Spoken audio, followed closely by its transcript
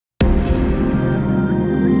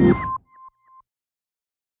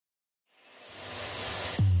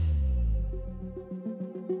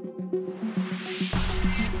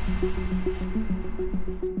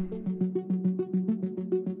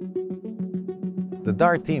The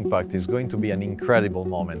DART impact is going to be an incredible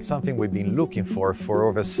moment, something we've been looking for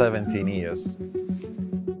over 17 years.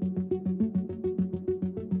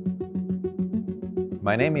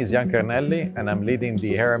 My name is Jan Carnelli and I'm leading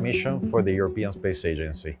the Hera mission for the European Space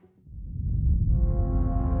Agency.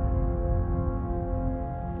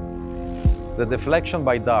 The deflection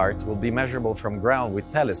by DART will be measurable from ground with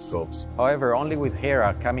telescopes. However, only with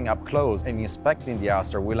Hera coming up close and inspecting the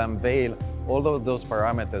asteroid will unveil all of those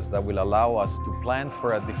parameters that will allow us to plan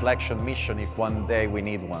for a deflection mission if one day we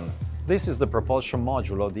need one. This is the propulsion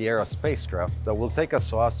module of the Hera spacecraft that will take us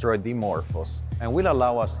to asteroid Dimorphos and will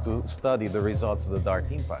allow us to study the results of the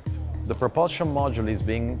DART impact. The propulsion module is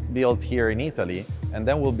being built here in Italy and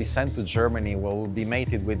then will be sent to Germany, where it will be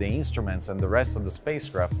mated with the instruments and the rest of the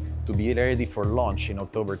spacecraft to be ready for launch in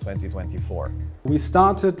October 2024. We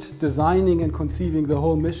started designing and conceiving the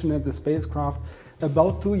whole mission and the spacecraft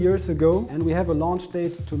about 2 years ago, and we have a launch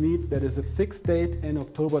date to meet that is a fixed date in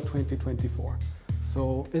October 2024.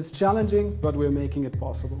 So it's challenging, but we're making it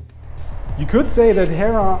possible. You could say that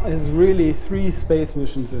Hera is really 3 space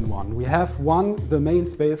missions in one. We have one, the main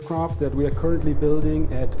spacecraft that we are currently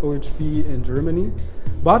building at OHB in Germany,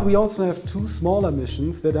 but we also have 2 smaller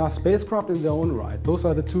missions that are spacecraft in their own right. Those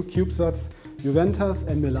are the 2 CubeSats, Juventus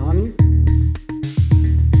and Milani.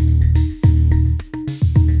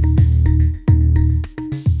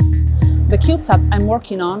 The CubeSat I'm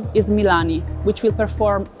working on is Milani, which will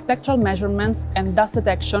perform spectral measurements and dust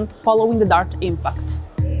detection following the DART impact.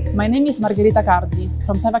 My name is Margherita Cardi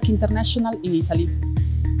from Tevac International in Italy.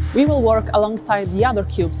 We will work alongside the other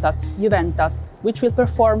CubeSat, Juventus, which will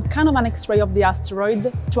perform kind of an X-ray of the asteroid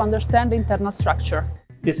to understand the internal structure.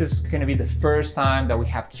 This is going to be the first time that we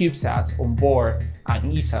have CubeSats on board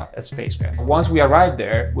an ESA spacecraft. Once we arrive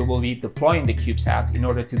there, we will be deploying the CubeSats in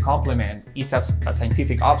order to complement ESA's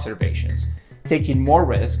scientific observations, taking more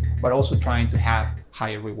risk, but also trying to have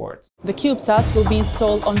higher rewards. The CubeSats will be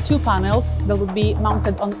installed on 2 panels that will be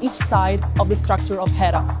mounted on each side of the structure of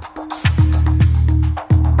Hera.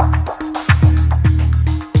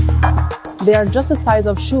 They are just the size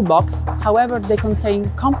of shoebox, however they contain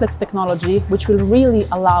complex technology which will really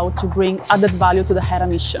allow to bring added value to the Hera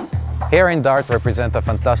mission. Hera and DART represent a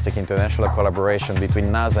fantastic international collaboration between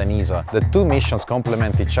NASA and ESA. The 2 missions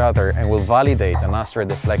complement each other and will validate an asteroid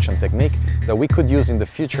deflection technique that we could use in the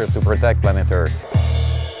future to protect planet Earth.